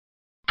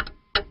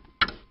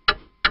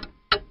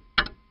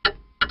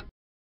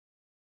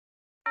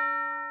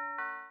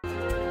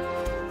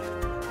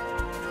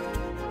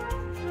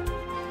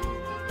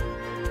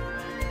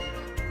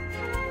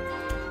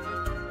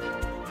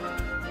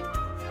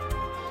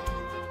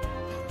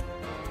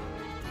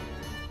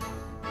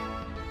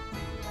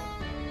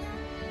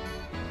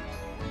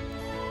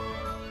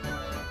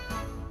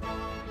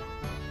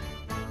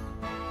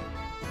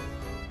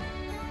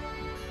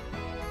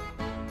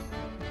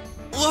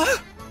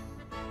What?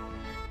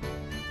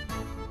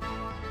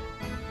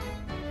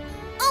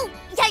 Oh,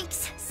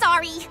 yikes!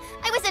 Sorry,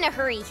 I was in a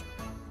hurry.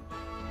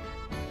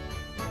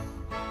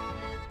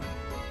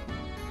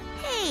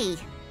 Hey,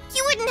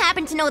 you wouldn't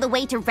happen to know the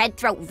way to Red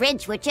Throat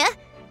Ridge, would ya?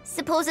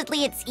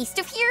 Supposedly it's east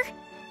of here?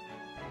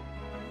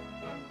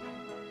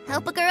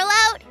 Help a girl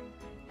out?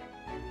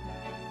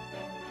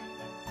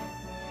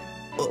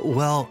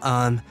 Well,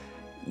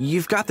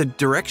 you've got the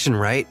direction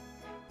right.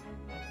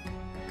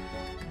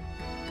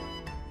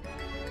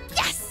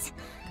 Yes!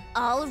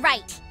 All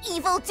right,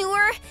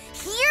 evildoer.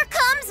 Here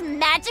comes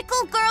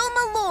Magical Girl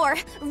Mellore,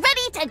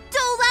 ready to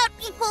dole out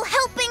equal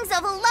helpings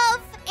of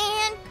love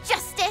and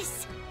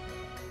justice.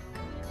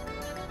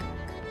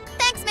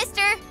 Thanks,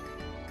 mister.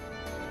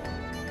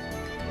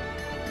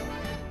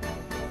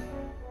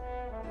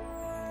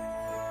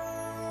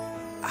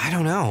 I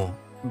don't know,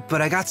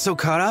 but I got so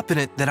caught up in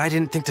it that I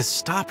didn't think to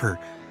stop her.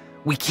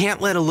 We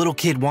can't let a little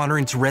kid wander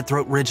into Red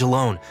Throat Ridge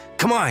alone.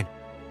 Come on!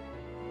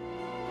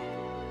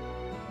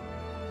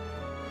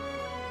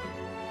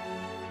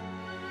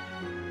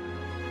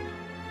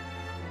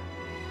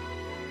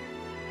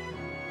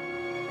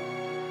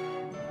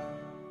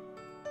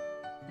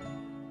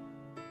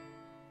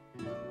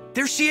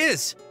 There she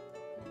is!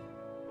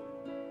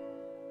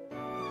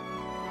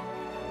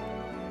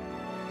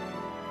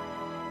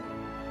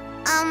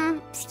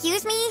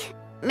 Excuse me,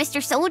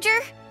 Mr. Soldier?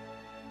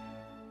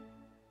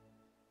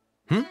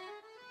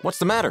 What's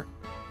the matter?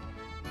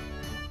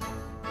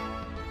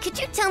 Could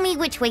you tell me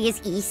which way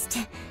is east?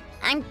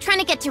 I'm trying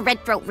to get to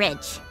Red Throat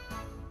Ridge.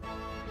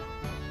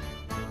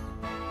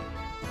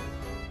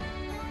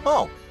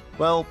 Oh,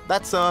 well,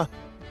 that's, Got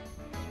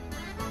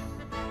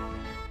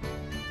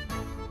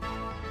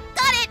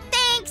it,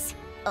 thanks!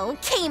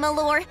 Okay,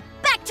 Mellore,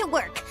 back to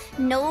work.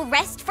 No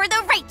rest for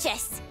the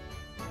righteous.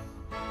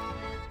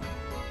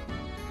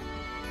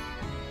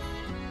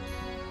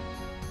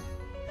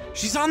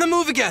 She's on the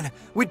move again!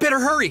 We'd better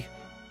hurry!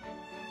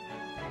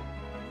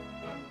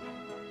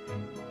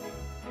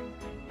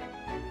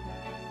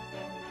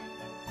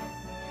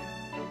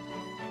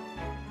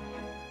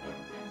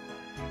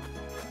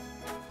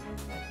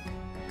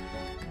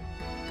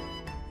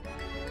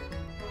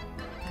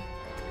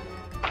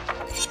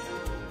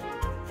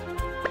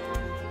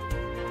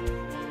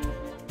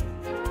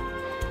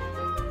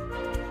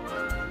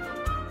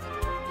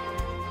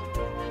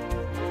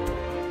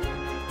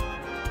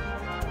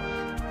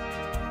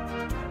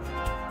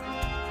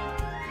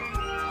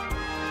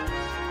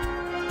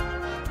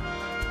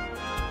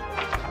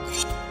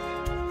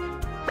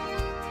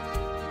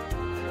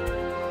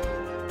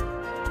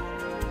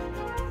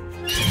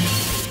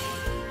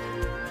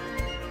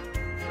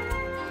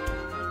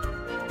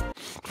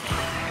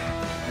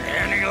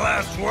 Any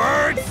last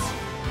words?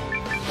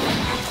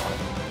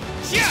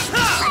 Yeah,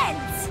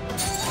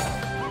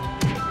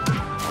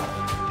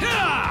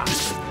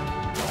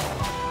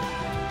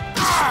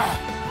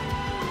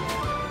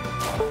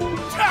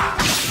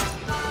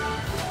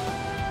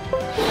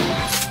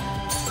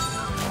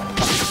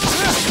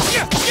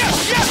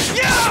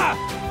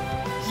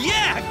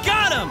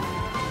 got him!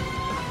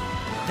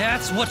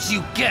 That's what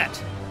you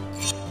get.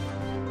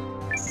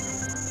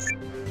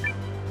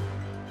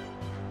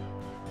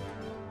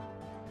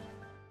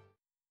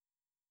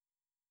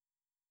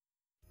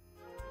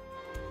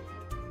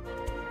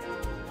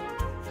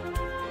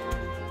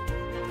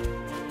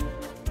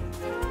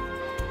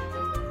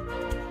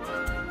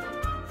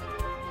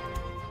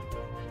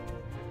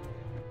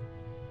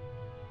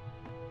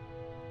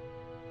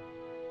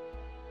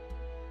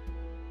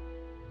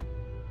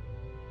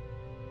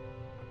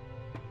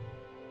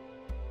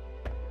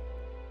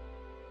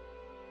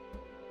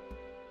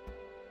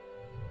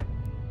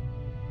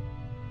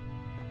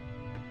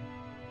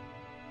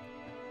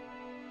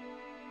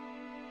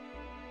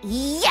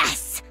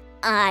 Yes!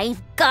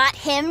 I've got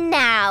him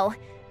now.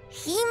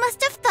 He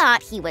must have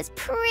thought he was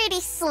pretty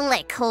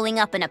slick holing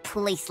up in a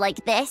place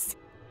like this.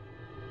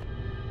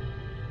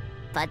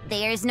 But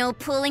there's no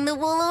pulling the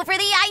wool over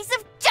the eyes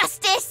of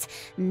justice!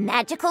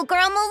 Magical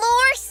Girl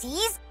Mellore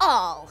sees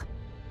all!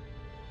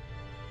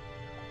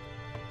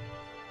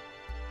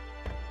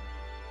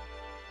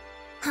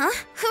 Huh?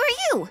 Who are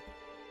you?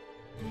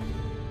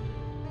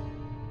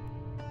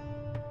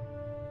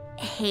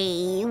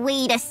 Hey,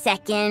 wait a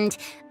second.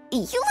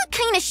 You look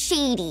kinda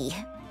shady.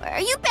 Are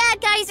you bad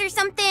guys or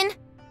something?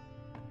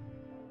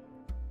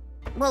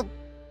 Well,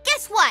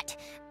 guess what?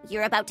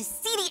 You're about to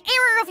see the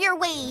error of your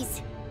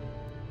ways.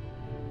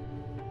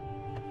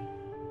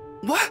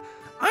 What?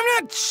 I'm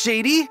not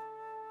shady!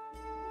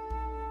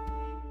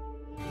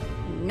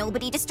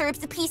 Nobody disturbs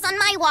the peace on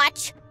my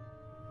watch.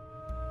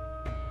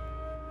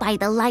 By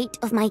the light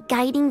of my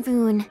guiding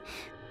rune,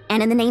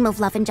 and in the name of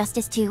love and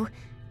justice too,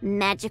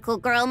 Magical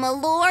Girl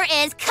Mellore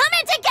is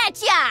coming to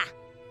get ya!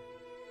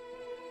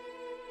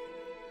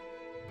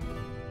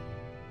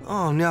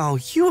 Oh no,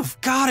 you have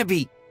gotta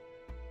be...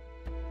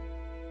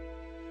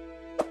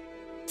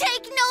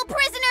 Take no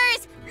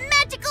prisoners!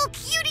 Magical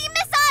cutie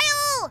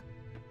missile!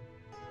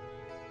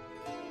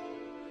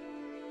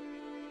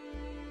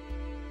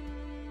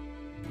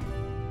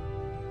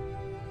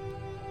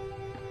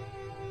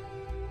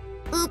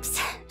 Oops,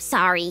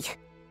 sorry.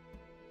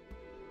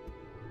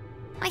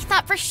 I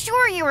thought for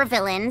sure you were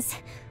villains.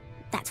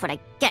 That's what I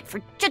get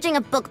for judging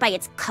a book by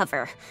its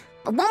cover.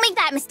 I won't make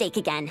that mistake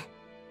again.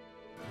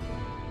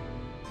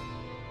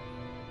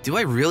 Do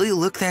I really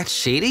look that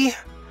shady?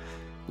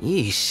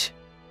 Yeesh.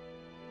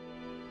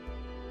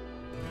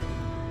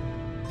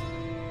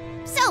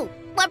 So,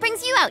 what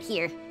brings you out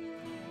here?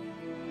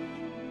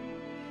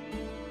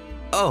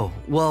 Oh,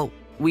 well,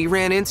 we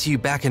ran into you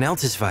back in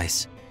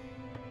Altusvice.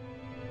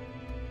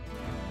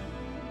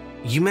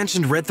 You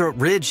mentioned Red Throat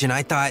Ridge, and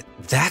I thought,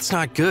 that's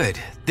not good.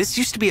 This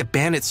used to be a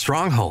bandit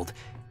stronghold,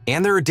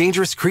 and there are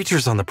dangerous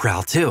creatures on the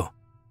prowl, too.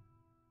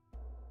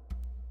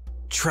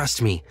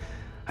 Trust me,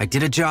 I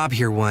did a job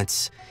here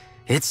once.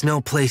 It's no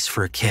place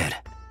for a kid.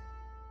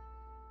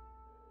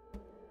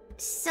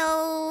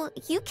 So,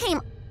 you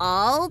came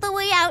all the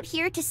way out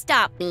here to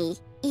stop me,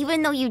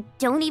 even though you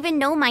don't even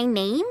know my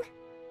name?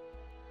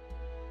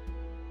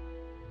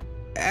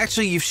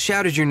 Actually, you've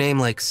shouted your name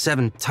like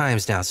 7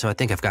 times now, so I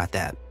think I've got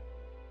that.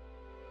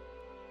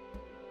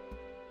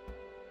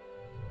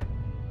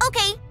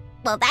 Okay,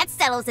 well that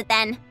settles it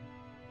then.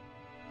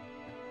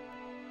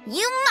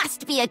 You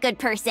must be a good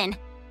person.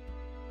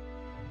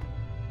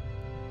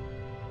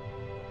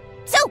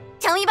 So,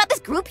 tell me about this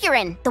group you're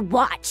in, the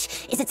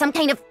Watch. Is it some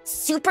kind of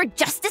super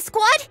justice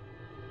squad?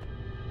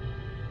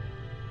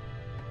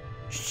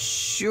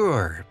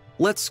 Sure,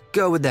 let's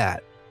go with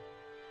that.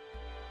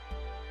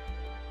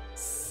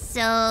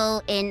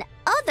 So, in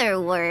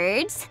other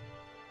words,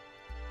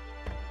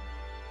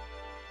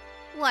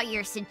 what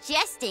you're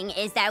suggesting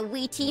is that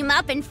we team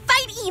up and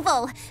fight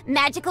evil.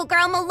 Magical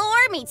Girl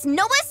Mellore meets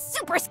Noah's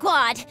Super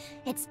Squad.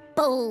 It's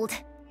bold.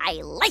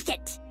 I like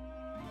it.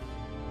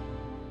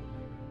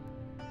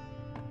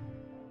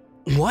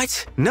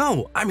 What?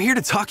 No, I'm here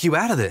to talk you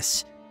out of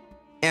this.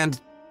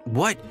 And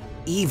what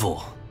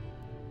evil?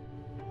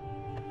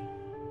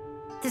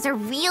 There's a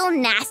real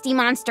nasty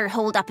monster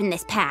holed up in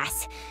this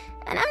pass.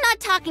 And I'm not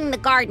talking the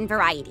garden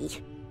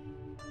variety.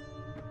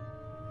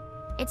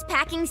 It's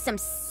packing some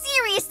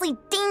seriously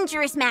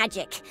dangerous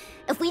magic.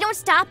 If we don't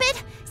stop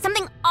it,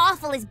 something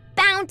awful is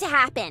bound to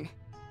happen.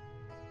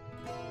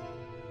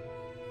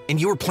 And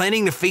you were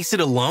planning to face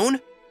it alone?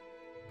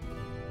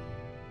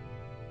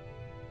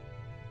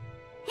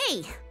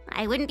 Hey,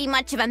 I wouldn't be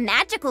much of a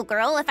magical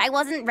girl if I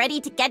wasn't ready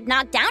to get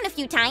knocked down a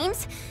few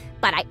times.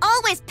 But I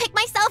always pick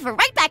myself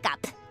right back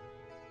up.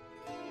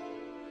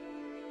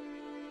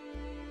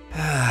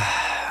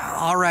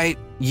 All right,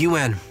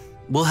 UN.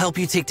 We'll help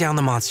you take down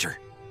the monster.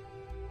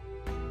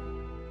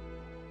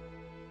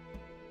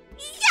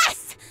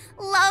 Yes!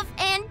 Love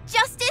and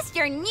Justice,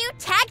 your new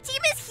tag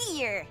team is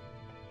here!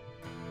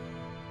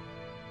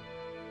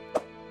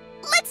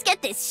 Let's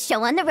get this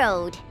show on the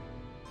road.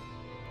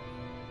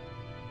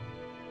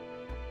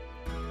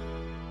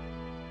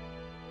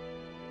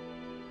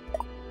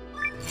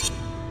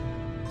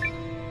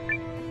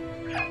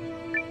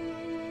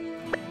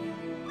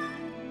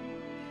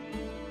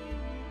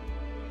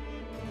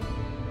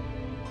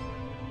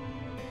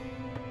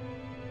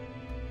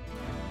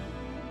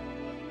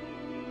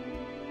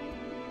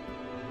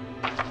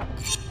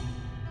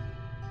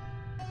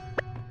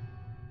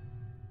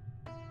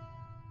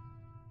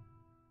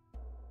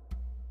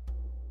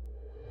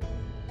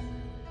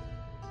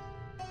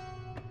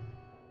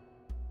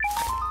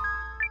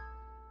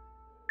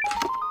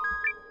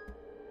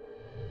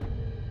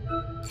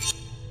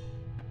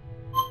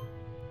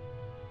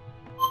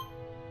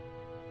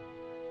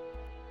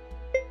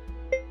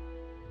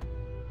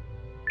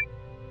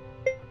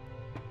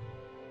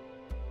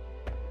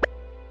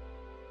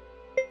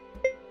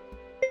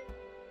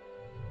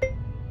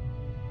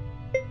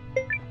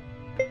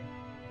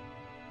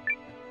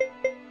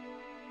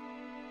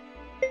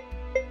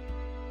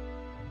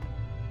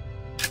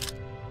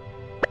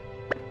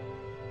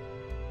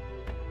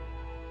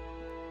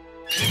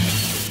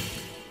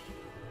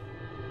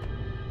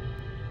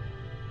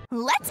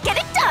 Let's get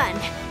it done!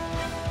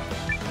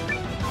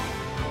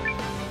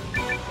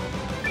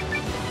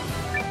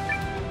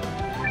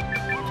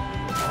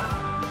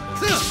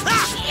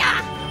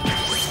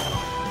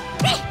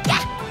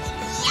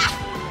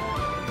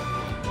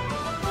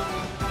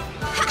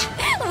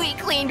 We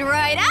cleaned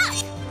right up!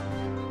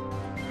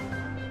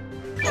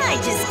 I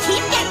just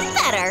keep getting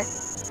better!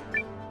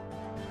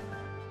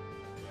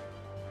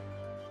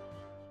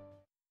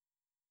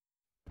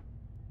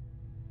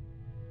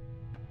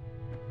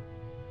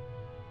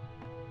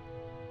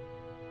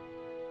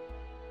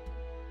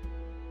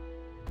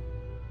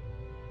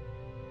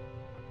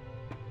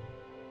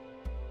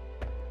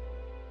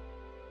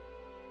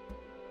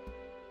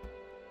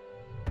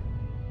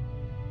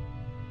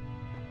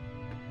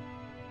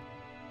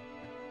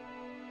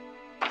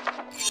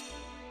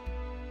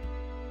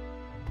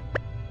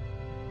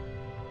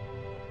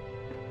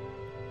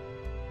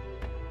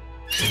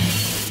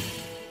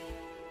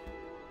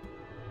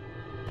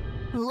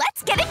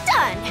 Let's get it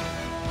done!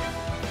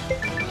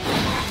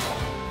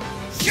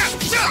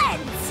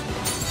 Cleanse!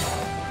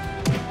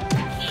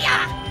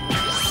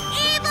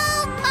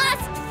 Evil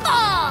must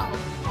fall!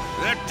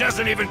 The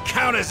doesn't even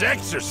count as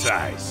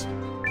exercise.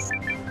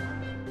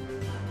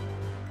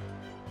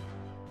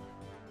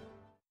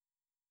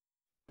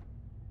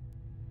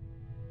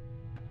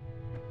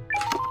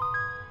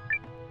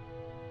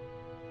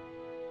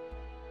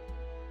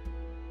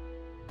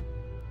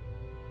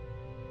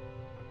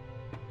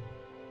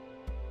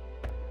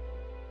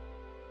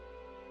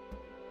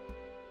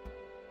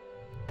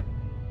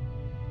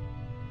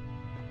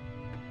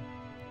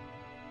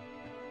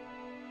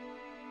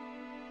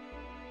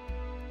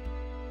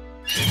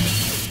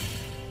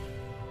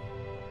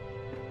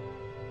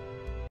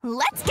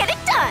 Let's get it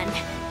done!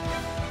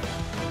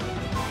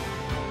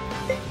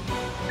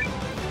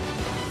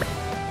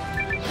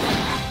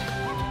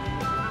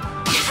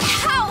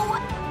 Ow!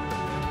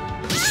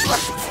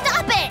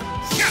 Stop it!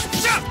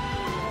 Stop!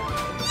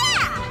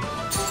 Yeah!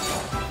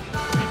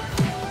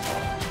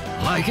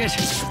 Like it?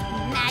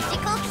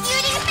 Magical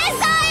cutie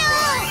missile!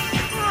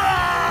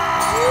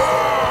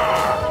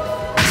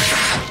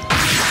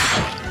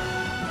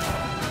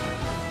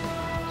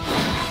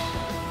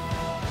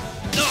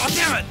 Oh,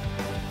 damn it!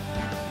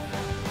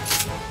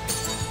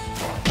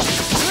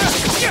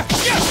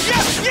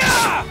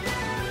 Yeah!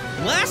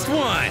 Last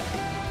one!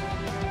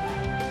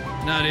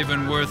 Not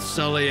even worth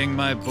sullying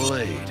my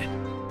blade.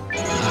 I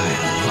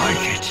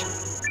like it.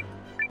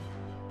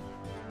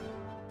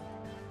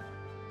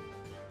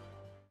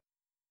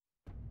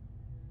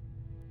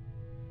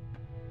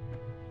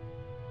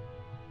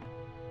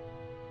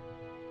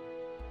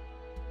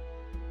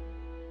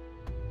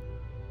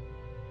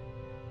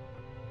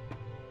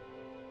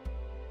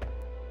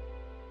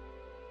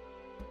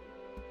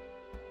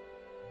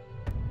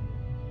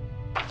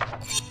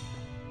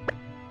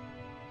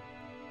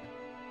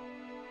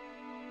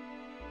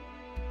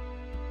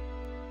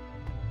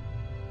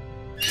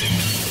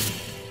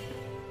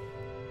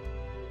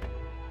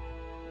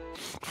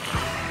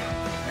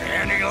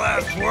 Any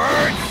last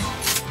words?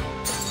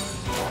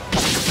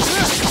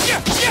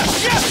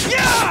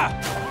 Yeah!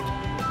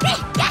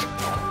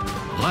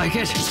 Like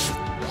it?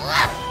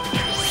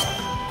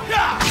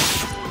 Yeah!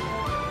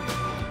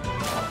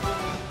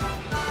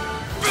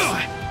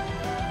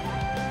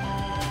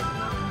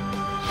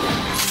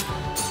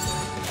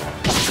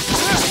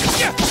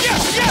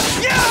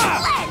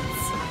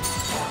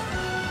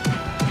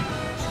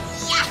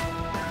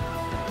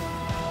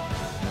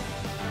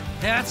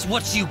 That's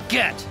what you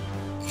get!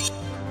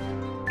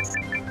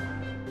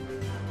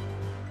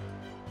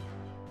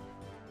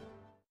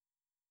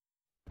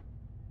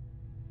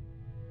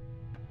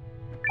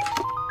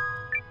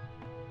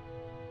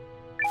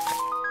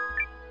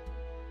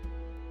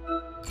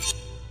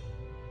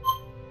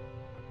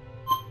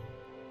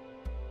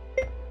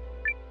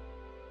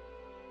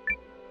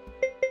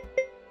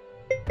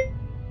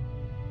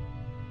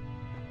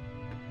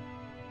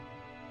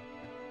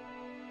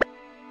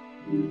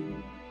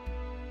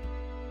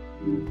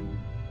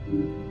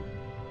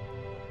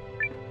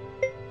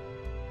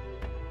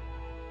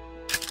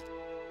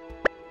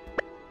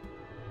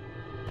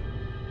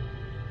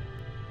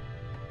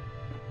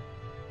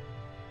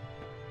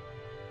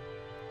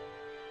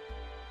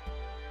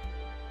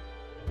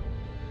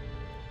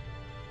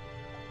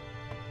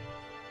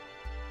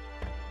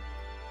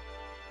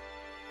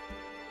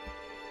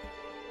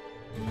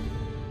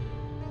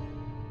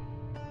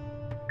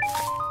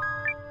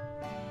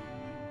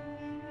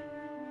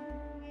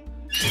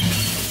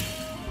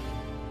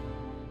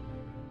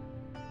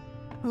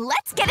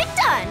 Let's get it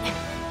done!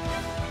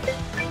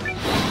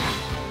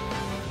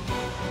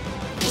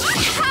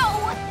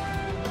 Ow!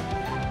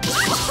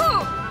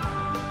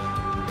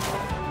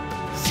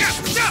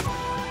 Stop!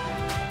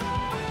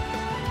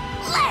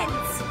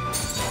 Lens!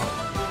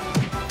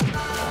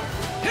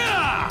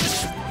 Yeah!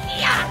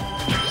 Yeah!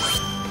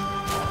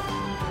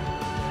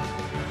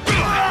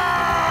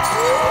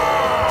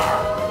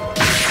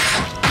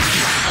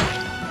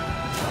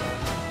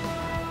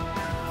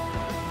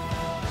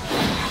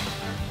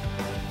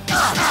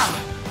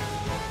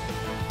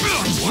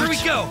 Here we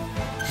go!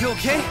 You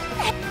okay?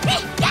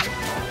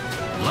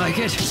 Like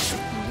it?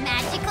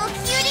 Magical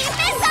cutie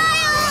missile!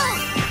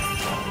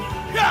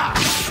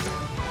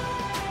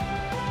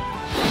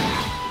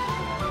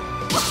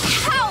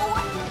 Ow!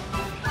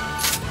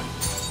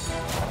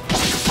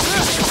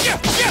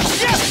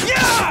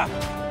 Yeah!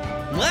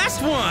 Last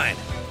one!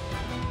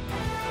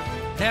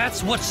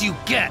 That's what you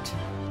get!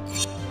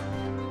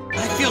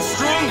 I feel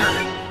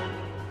stronger!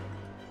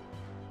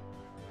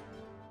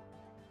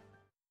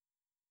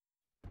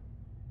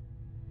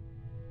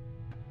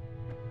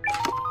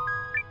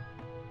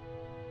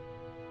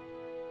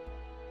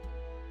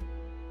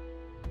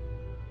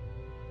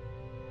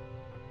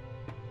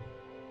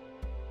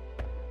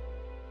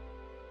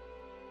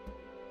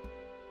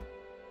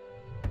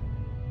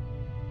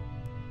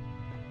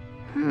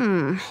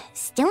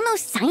 Still no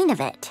sign of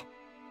it.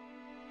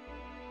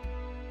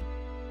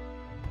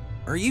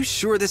 Are you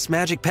sure this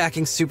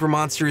magic-packing super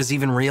monster is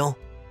even real?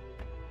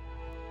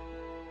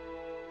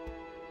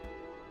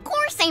 Of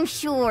course I'm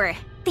sure.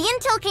 The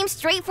intel came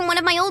straight from one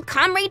of my old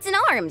comrades in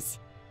arms.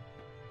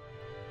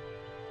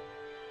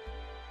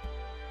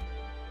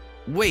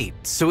 Wait,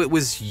 so it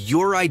was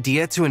your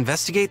idea to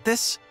investigate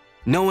this?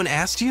 No one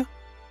asked you?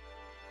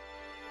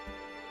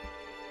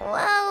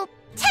 Well,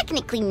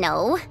 technically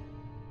no.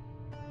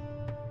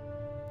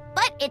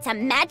 But it's a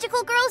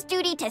magical girl's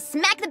duty to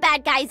smack the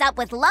bad guys up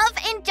with love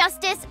and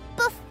justice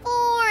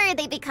before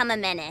they become a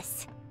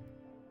menace.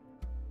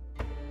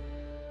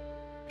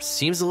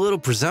 Seems a little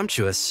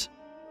presumptuous.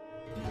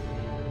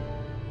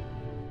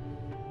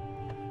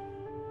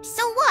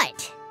 So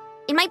what?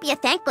 It might be a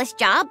thankless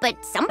job,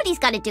 but somebody's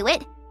gotta do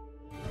it.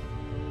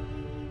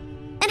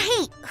 And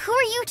hey, who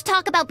are you to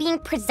talk about being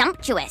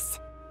presumptuous?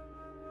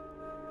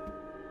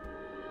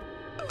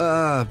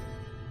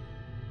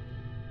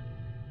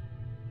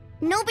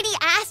 Nobody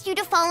asked you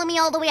to follow me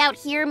all the way out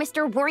here,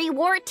 Mr.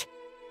 Worrywart.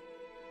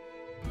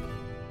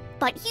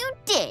 But you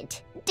did,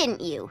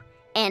 didn't you?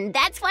 And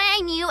that's why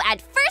I knew at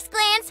first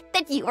glance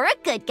that you were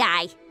a good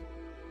guy.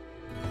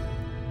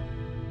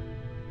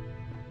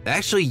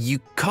 Actually, you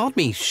called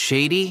me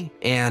shady,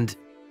 and...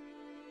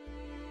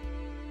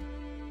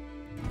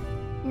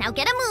 Now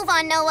get a move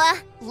on, Noah.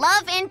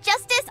 Love and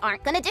justice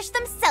aren't gonna dish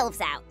themselves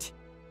out.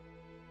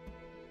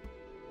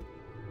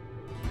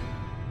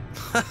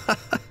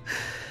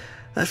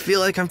 I feel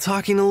like I'm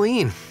talking to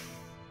Lean.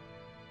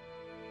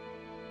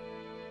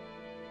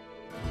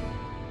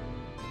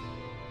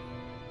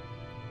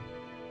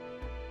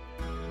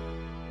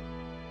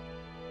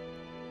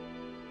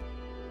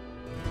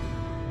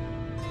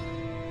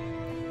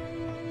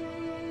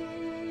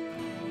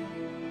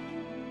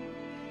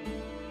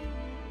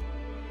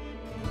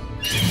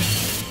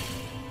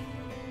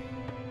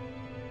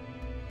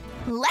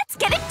 Let's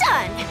get it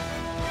done!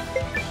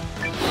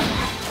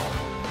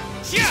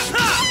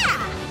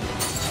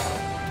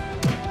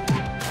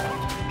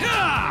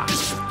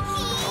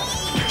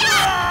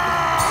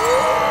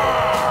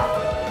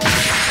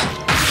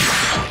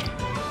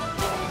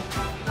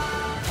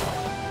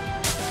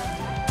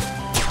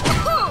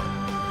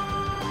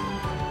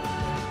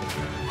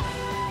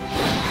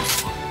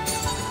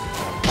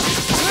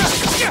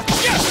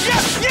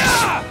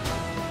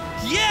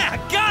 Yeah,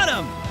 got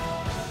him!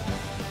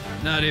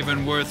 Not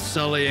even worth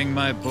sullying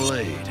my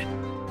blade.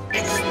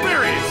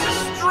 Experience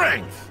is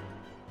strength!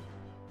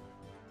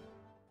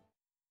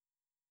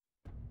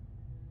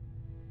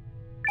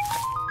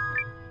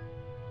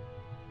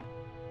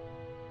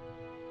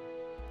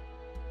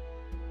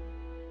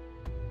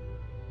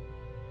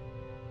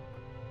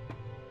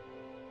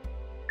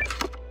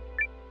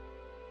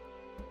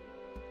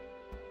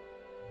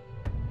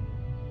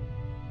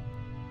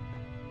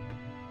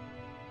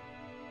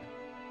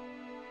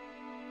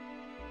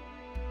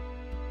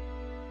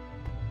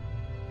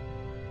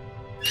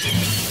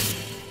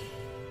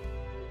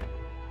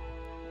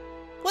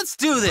 Let's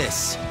do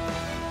this!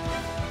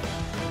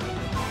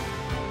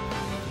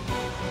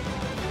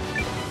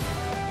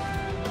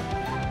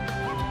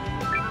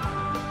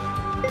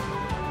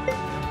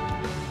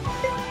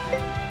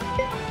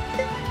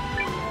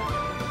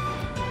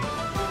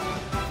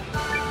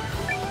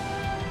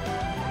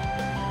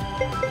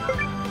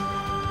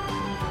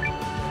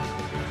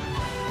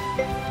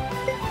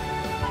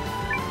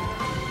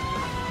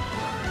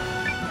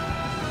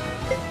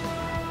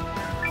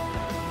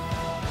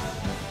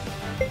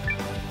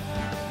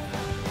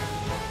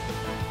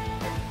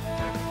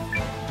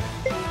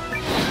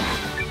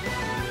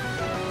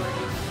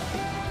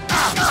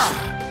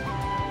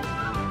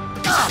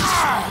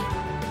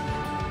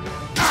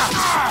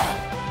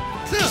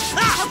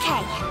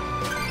 Okay.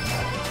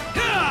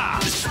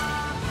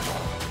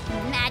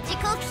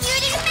 Magical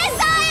cutie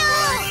missile!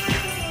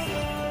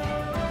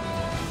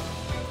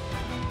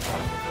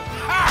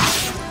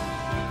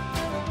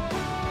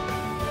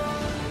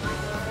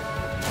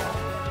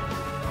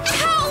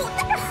 Ow!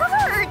 That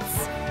hurts!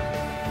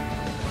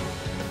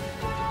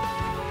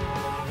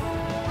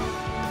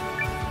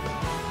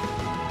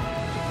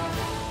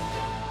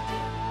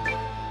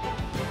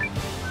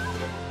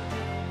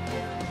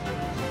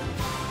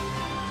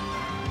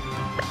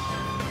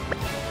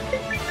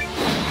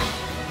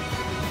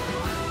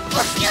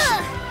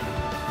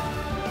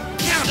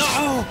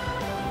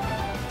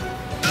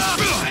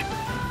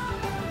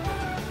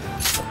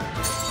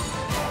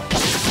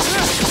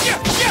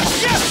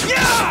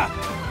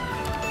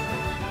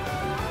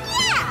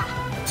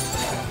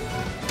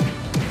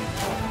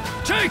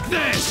 Take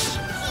this!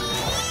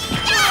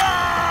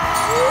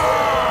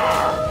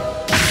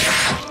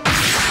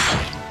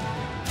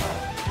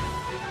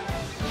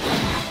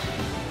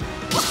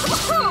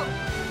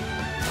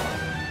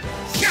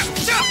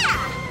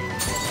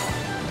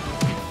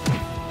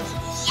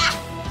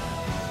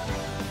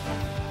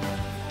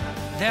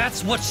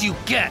 That's what you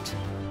get!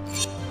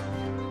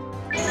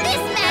 This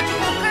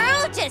magical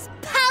girl just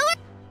power.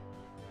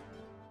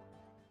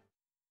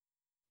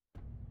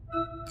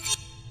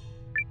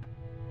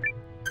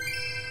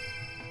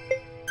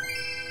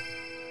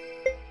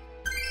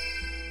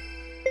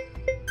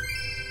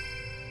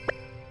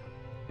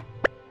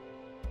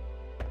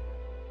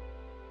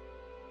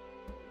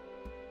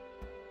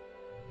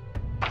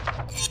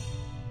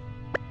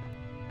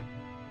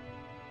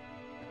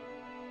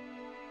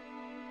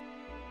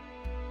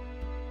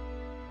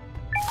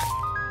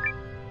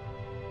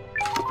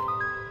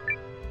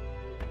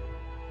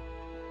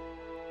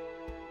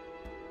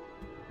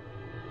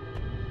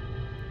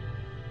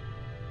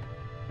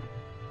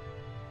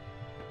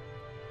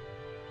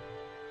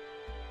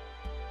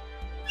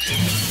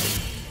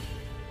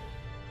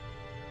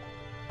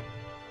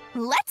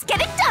 Let's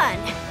get it done!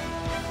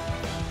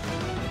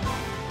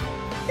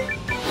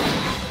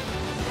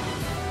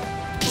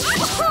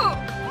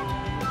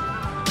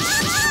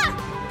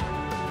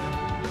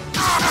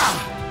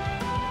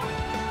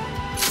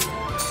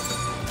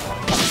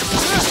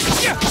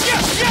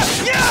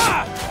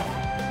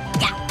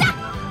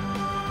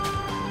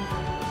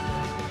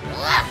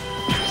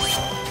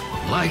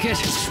 Like it?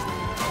 Stop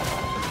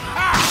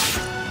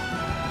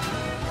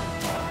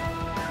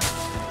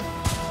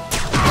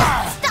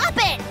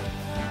it!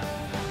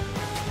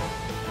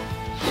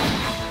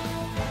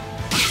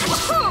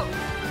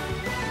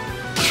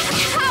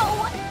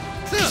 Ow!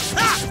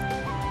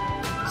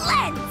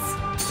 Lens!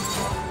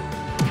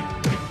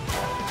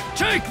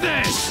 Take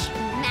this!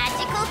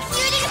 Magical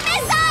cutie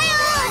missile!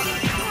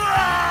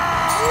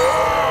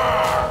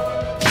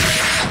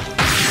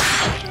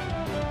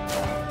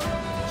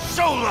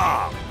 So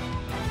long!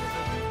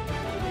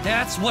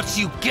 That's what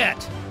you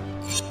get!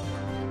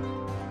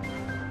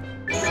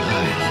 I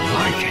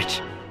like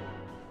it.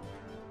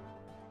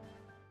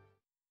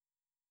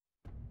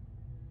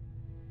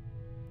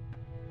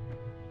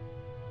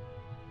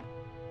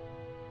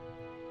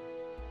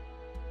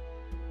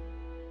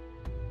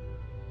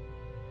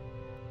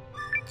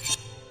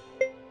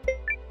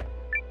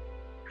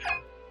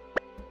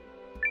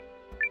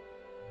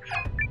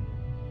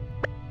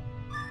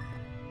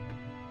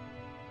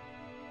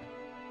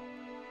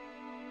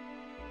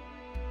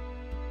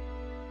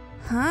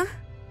 Huh?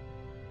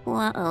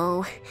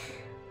 Whoa.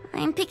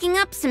 I'm picking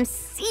up some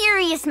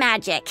serious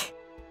magic.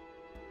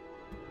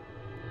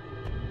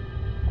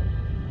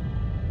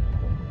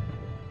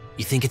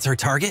 You think it's our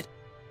target?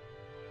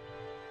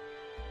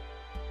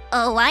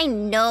 Oh, I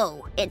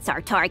know it's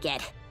our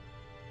target.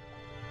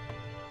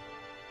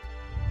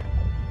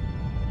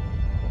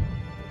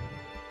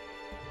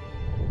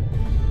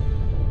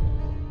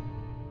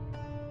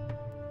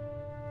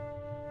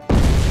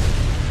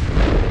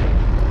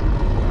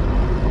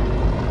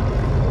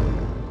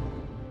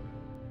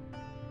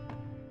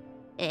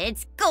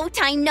 It's go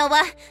time,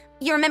 Noah!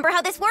 You remember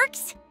how this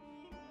works?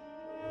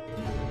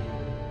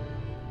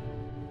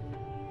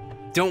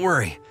 Don't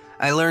worry,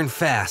 I learned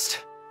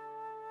fast.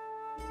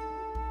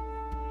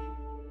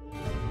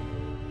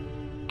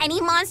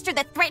 Any monster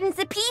that threatens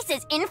the peace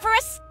is in for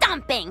a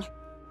stomping!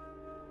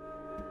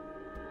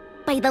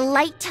 By the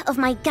light of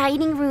my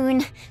guiding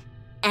rune,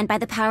 and by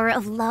the power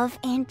of love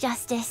and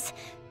justice,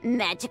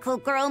 magical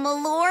girl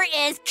Mellore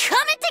is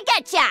coming to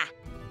get ya!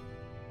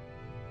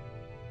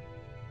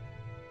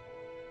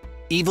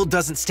 Evil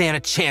doesn't stand a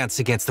chance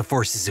against the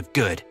forces of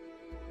good.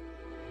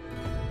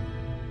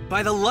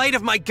 By the light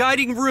of my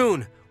guiding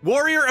rune,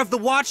 Warrior of the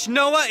Watch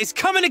Noah is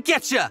coming to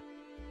get ya!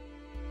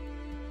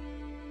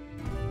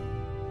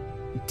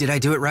 Did I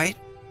do it right?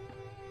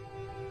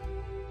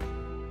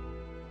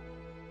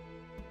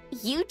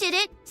 You did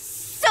it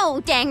so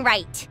dang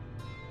right!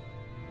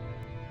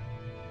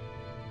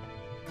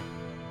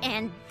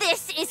 And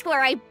this is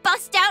where I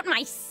bust out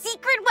my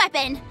secret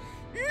weapon,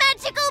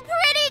 Magical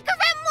Pretty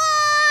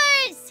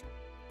Grimoires!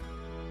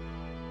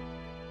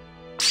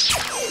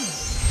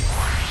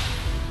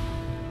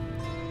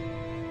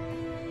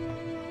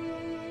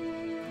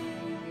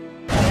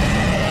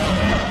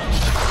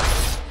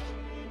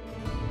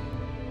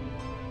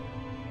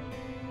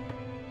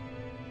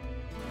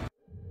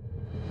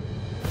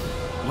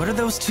 What are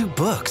those two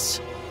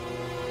books?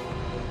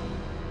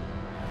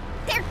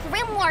 They're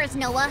grimoires,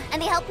 Noah,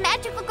 and they help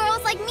magical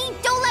girls like me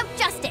dole out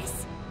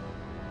justice.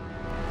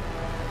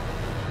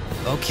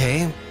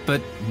 Okay,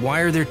 but why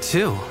are there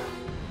two?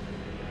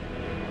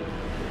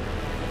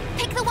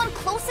 Pick the one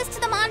closest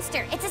to the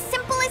monster. It's as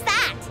simple as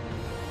that.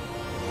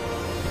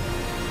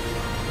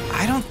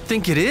 I don't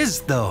think it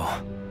is, though.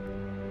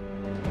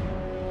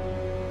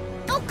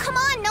 Oh, come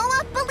on,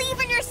 Noah. Believe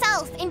in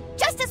yourself, and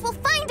justice will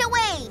find a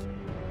way.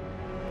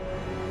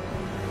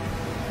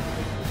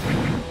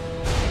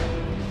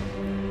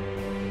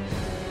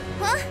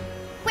 Huh?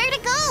 Where to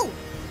go?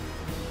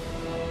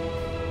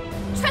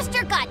 Trust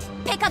your gut.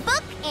 Pick a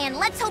book, and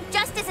let's hope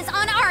justice is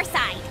on our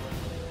side.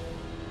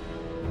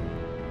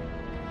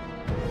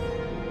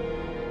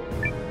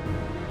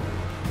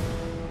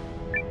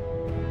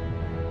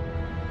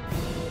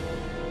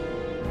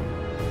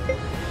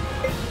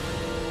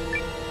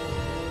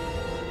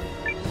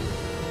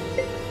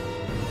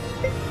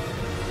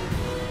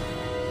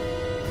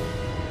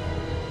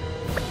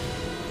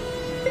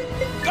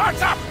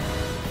 Guards up!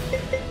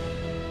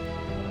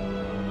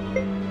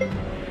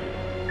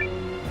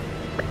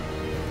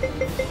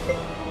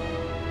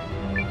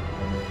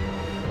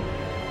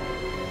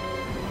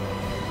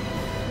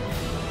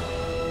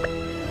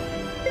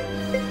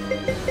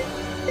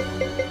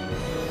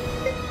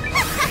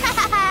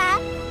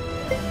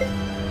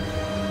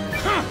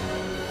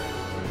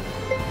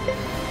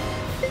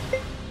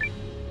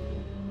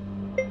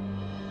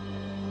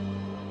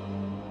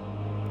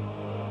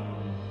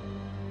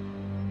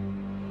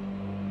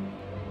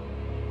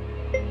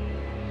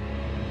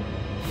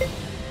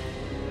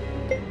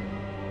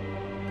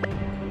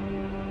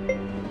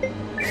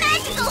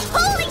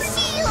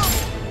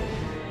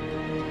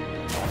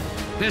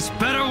 This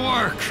better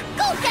work!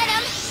 Go get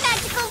him,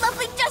 magical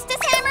lovely justice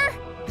hammer!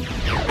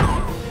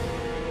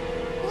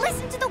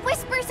 Listen to the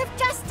whispers of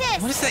justice!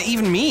 What does that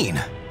even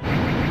mean?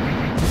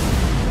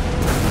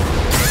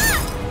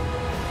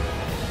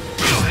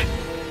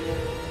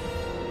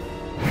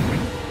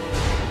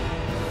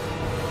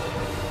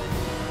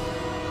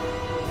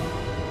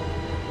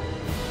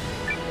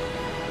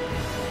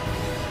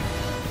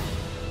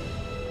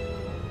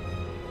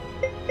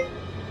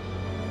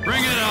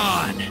 Bring it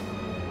on!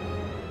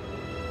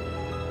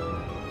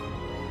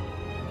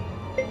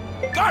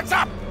 Guards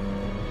up!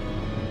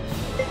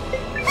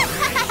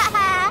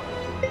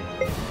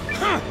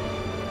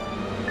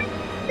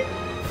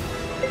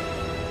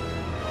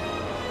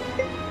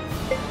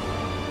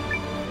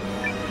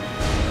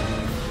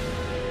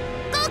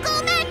 Go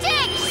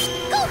magic!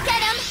 Go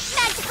get him,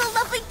 magical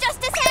lovely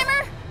justice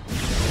hammer!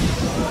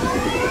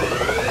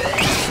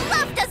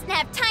 Love doesn't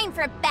have time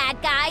for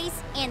bad guys,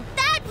 and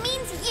that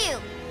means you!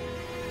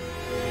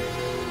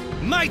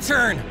 My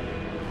turn!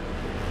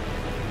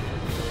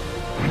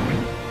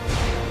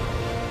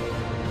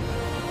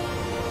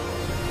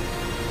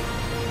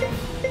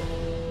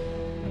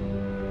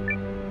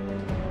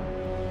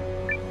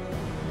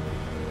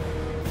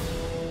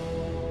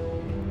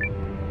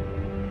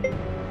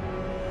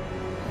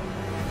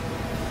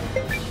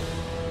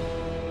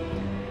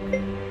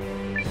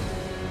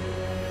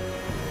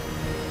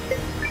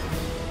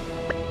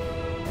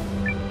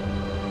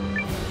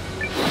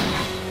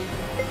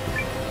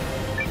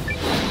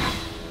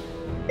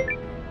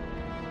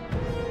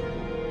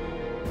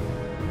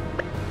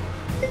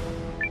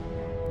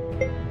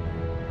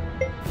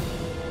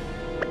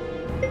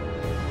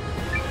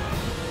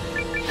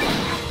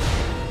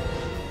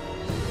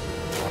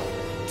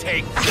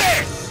 Take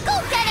this!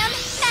 Go get him,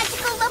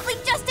 magical lovely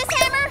justice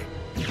hammer!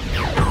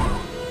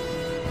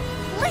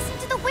 Listen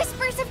to the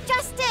whispers of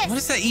justice! What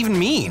does that even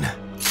mean?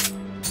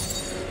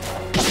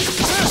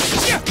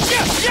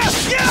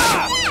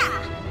 Yeah!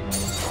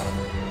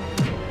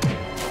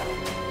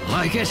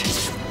 Like it?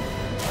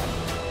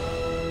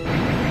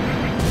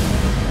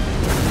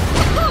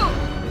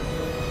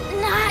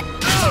 Not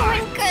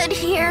doing good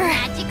here.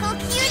 Magical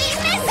cutie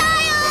missiles!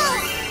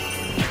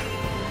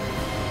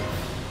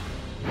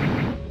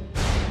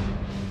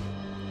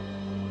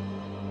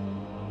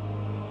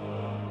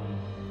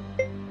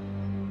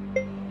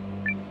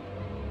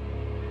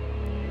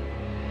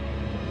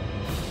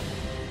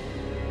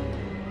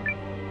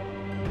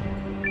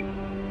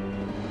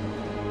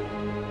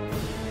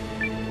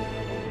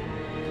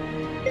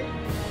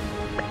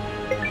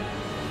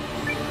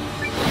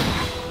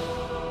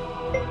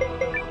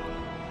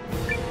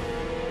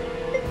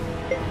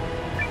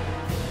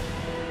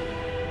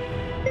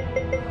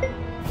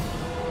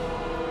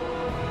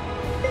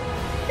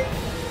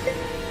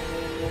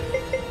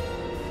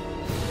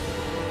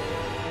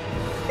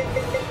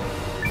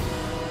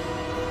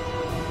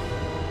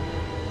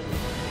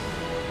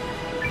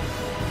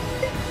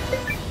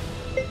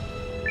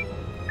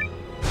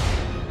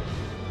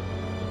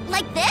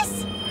 Like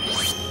this?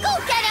 Go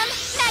get him,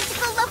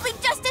 magical lovely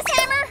justice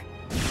hammer!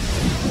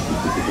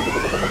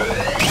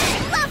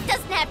 Love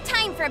doesn't have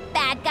time for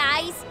bad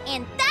guys,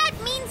 and that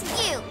means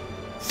you!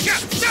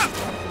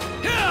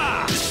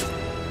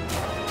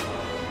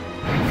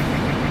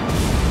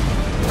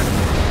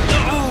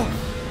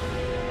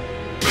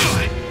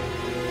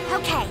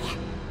 Okay.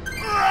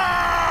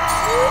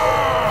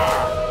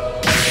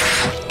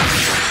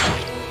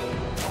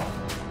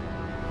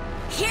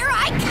 Here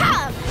I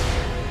come!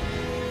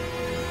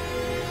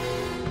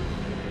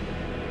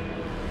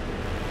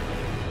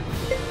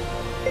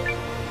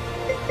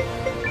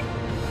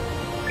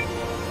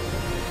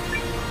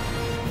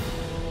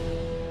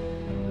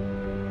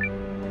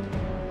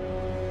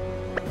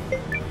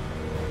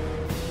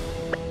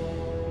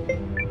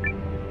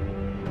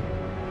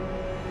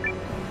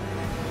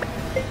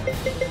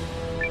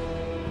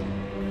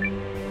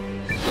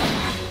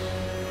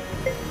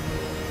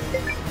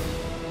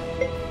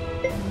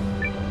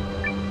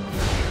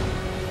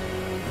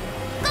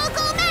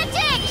 Go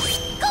magic!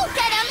 Go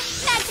get him,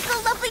 magical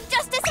lovely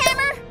justice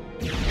hammer!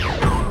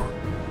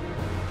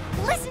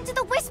 Listen to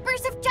the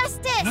whispers of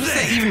justice! What does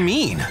that even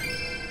mean?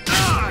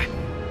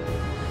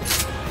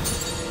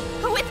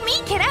 With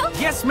me, kiddo!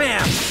 Yes,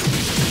 ma'am!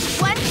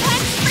 One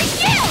punch for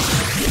you!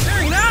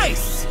 Very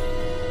nice!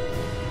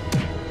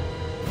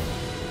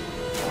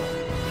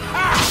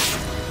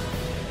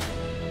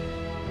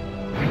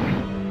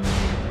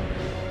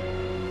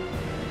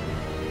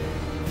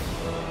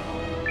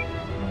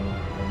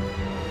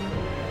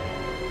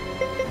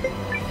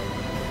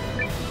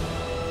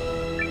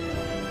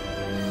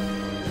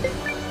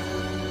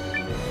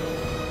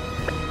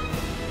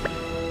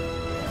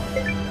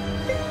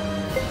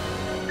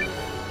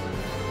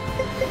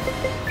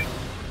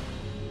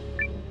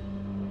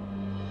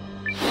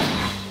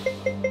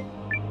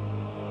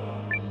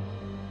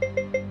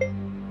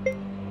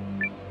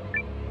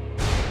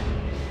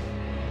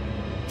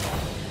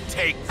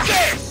 Take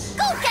this!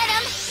 Go get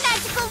him,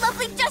 magical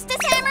lovely justice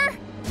hammer!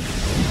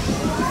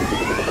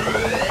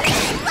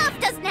 Love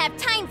doesn't have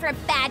time for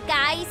bad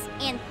guys,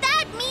 and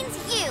that means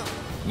you.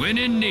 When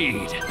in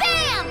need.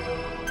 Bam!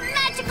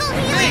 Magical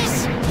healing!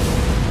 Thanks!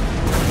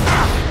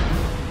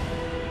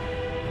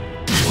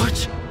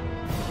 What?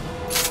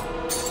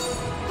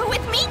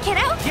 With me,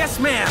 kiddo! Yes,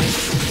 ma'am!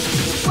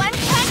 One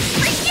punch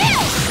for you!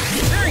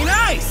 Very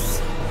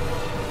nice!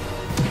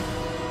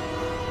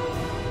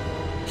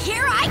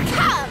 Here I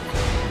come!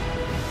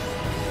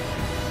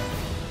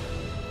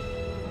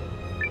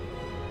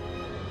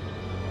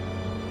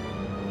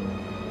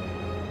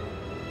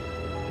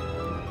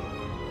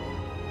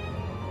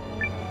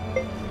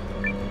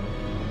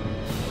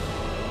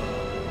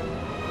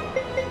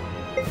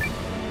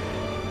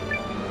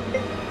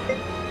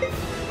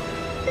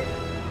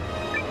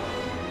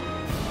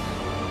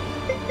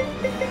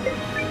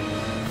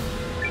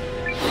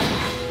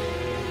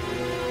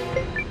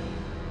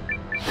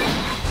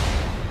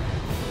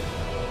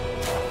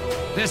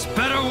 This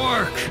better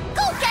work.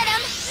 Go get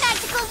him,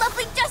 magical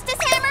lovely justice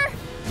hammer!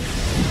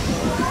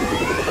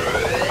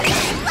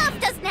 Love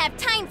doesn't have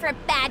time for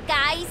bad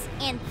guys,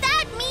 and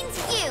that means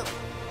you.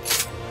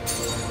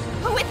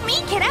 With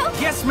me, kiddo!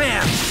 Yes,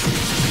 ma'am!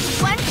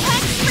 One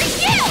punch for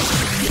you!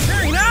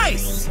 Very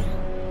nice!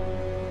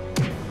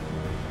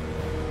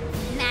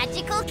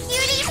 Magical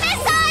cutie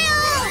missile!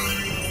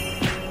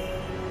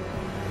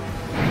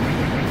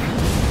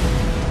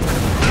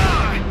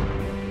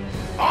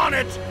 On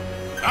it!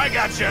 I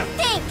gotcha!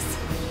 Thanks!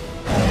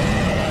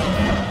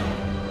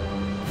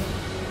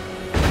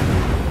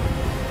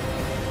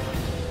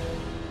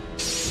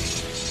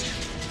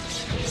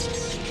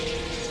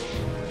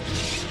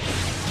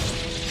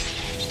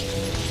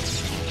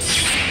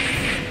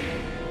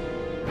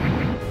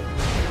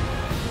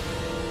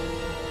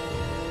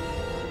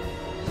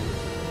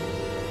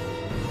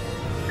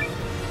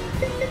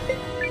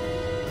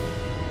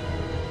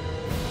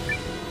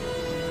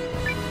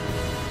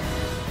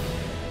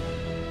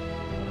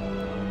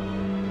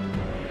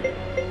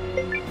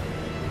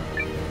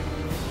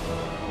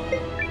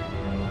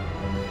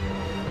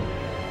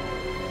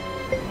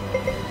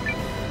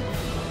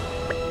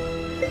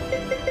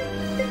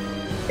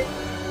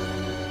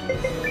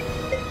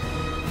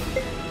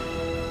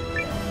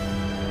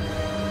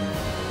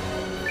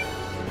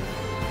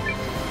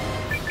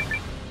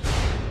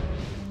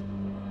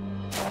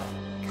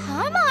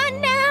 Come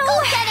on now!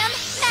 Go get him,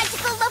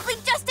 magical lovely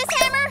justice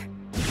hammer!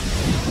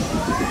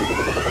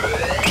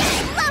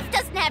 Love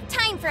doesn't have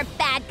time for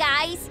bad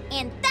guys,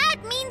 and that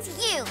means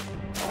you.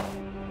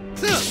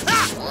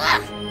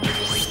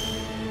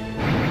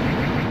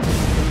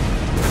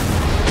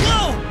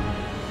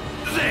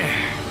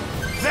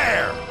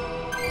 There!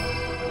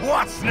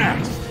 What's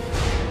next?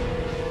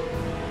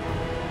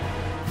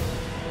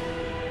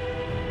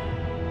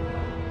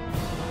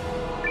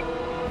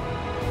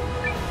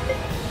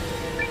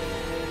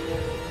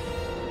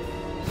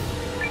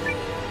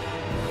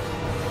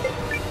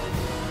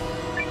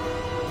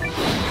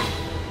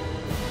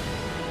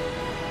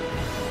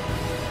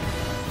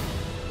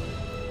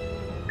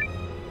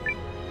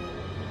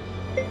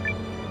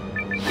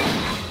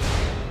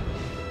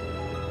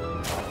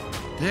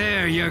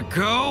 There you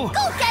go.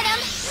 Go get him,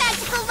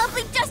 magical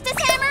lovely justice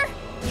hammer!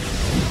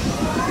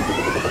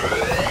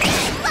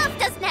 Love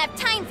doesn't have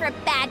time for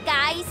bad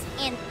guys,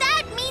 and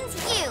that means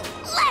you.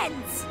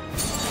 Lens!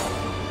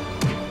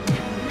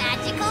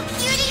 Magical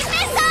cutie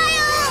missile!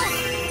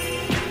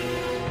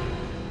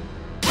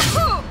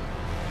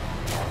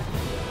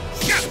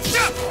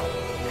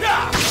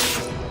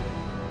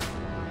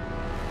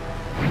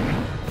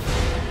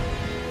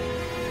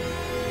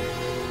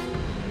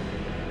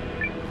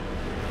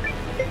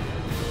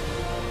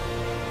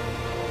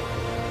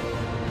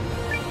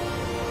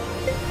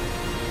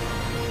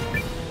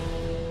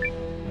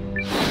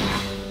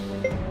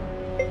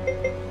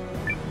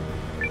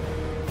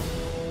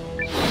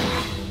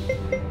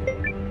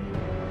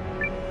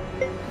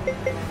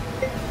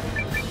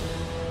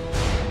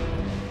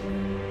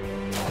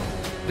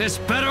 This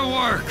better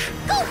work.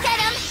 Go get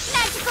him,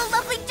 magical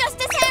lovely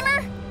justice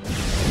hammer!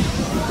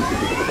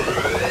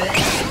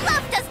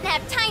 Love doesn't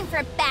have time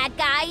for bad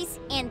guys,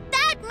 and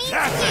that means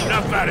That's you.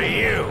 enough out of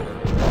you!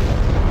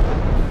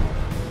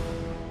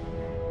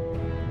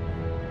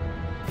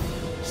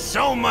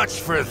 So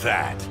much for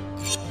that.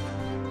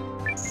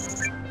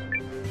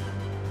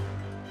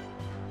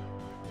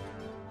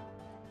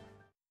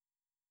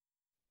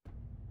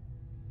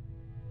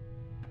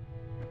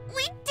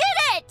 We did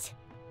it!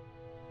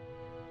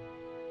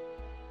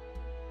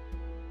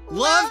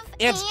 Love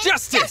and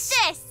justice!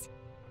 Justice!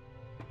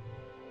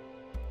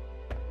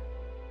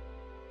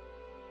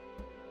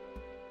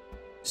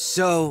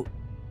 So,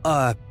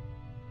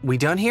 we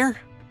done here?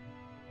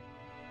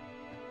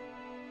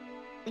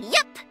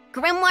 Yep!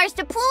 Grimoires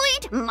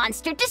deployed,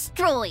 monster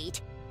destroyed.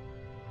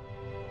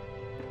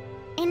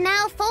 And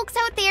now folks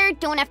out there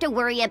don't have to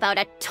worry about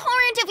a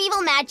torrent of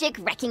evil magic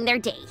wrecking their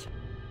day.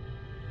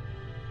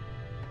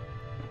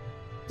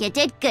 You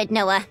did good,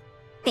 Noah.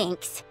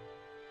 Thanks.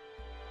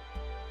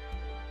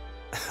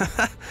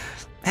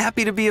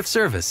 Happy to be of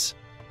service.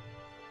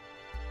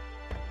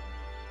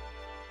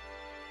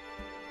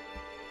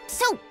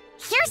 So,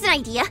 here's an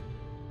idea.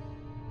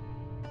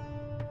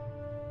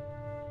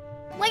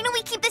 Why don't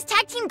we keep this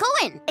tag team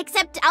going?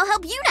 Except I'll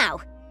help you now.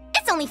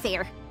 It's only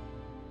fair.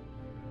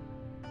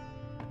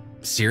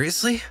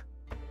 Seriously?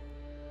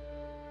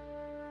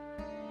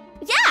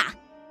 Yeah!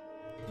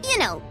 You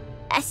know,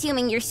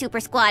 assuming your super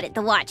squad at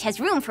the Watch has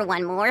room for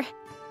one more.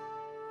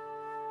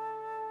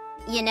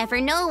 You never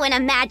know when a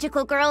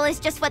magical girl is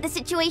just what the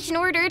situation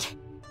ordered.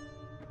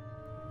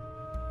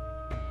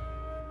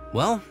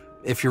 Well,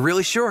 if you're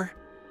really sure.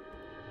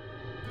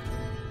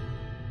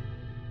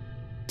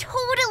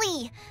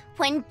 Totally!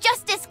 When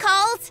justice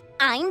calls,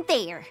 I'm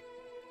there.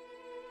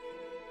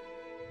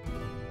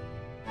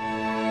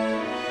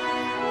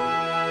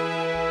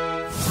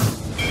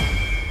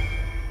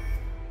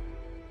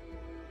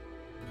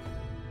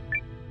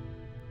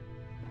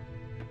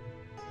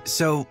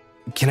 So,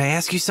 can I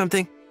ask you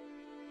something?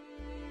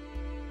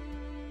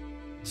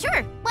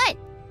 Sure, what?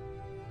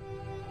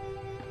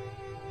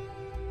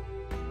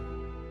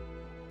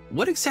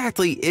 What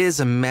exactly is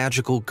a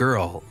magical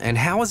girl, and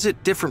how is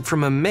it different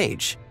from a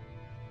mage?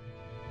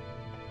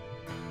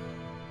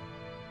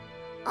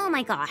 Oh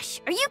my gosh,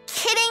 are you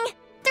kidding?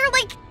 They're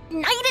like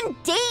night and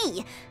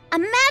day. A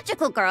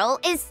magical girl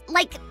is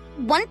like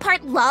one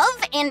part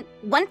love and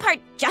one part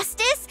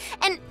justice,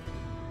 and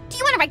do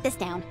you want to write this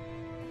down?